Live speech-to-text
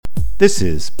This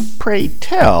is Pray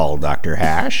Tell Dr.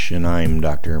 Hash, and I'm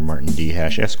Dr. Martin D.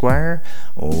 Hash, Esquire,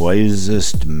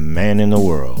 wisest man in the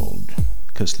world.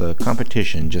 'Cause the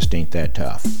competition just ain't that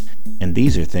tough. And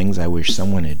these are things I wish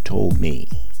someone had told me.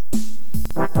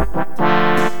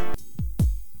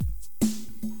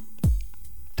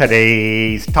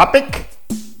 Today's topic,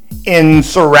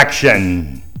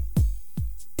 insurrection.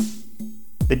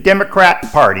 The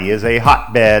Democrat Party is a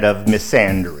hotbed of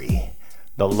misandry,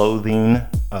 the loathing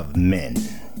of men.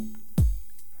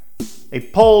 A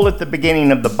poll at the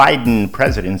beginning of the Biden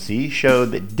presidency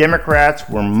showed that Democrats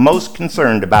were most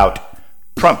concerned about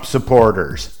Trump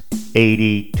supporters,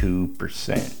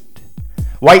 82%.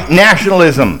 White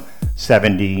nationalism,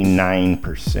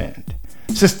 79%.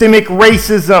 Systemic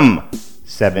racism,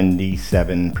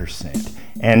 77%.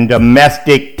 And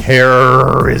domestic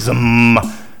terrorism,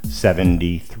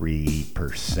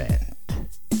 73%.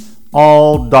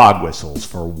 All dog whistles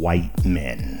for white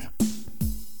men.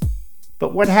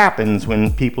 But what happens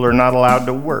when people are not allowed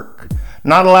to work,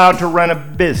 not allowed to run a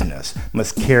business,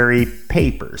 must carry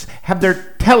papers, have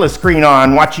their telescreen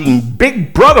on watching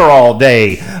Big Brother all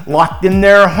day, locked in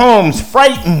their homes,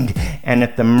 frightened, and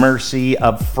at the mercy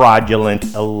of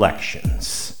fraudulent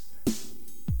elections?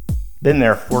 Then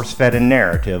they're force-fed a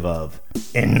narrative of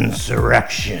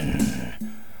insurrection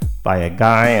by a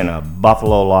guy in a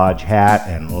Buffalo Lodge hat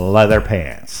and leather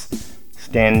pants,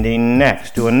 standing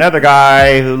next to another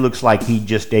guy who looks like he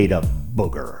just ate a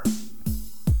booger.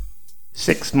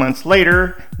 6 months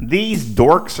later, these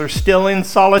dorks are still in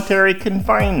solitary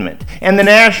confinement, and the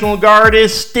National Guard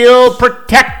is still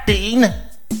protecting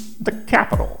the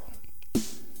Capitol.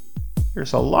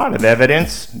 There's a lot of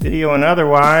evidence, video and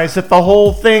otherwise, that the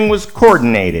whole thing was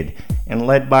coordinated and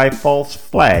led by false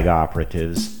flag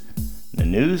operatives. The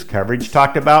news coverage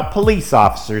talked about police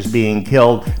officers being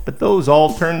killed, but those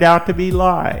all turned out to be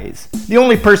lies. The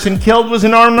only person killed was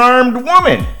an unarmed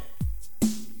woman.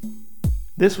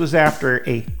 This was after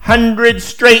 100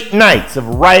 straight nights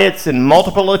of riots and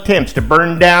multiple attempts to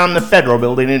burn down the federal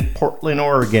building in Portland,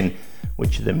 Oregon,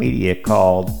 which the media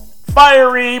called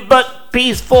fiery but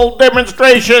peaceful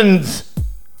demonstrations.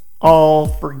 All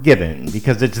forgiven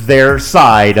because it's their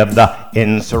side of the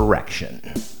insurrection.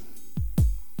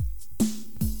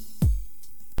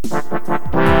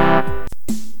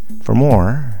 For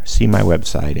more, see my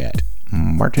website at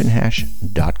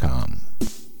martinhash.com.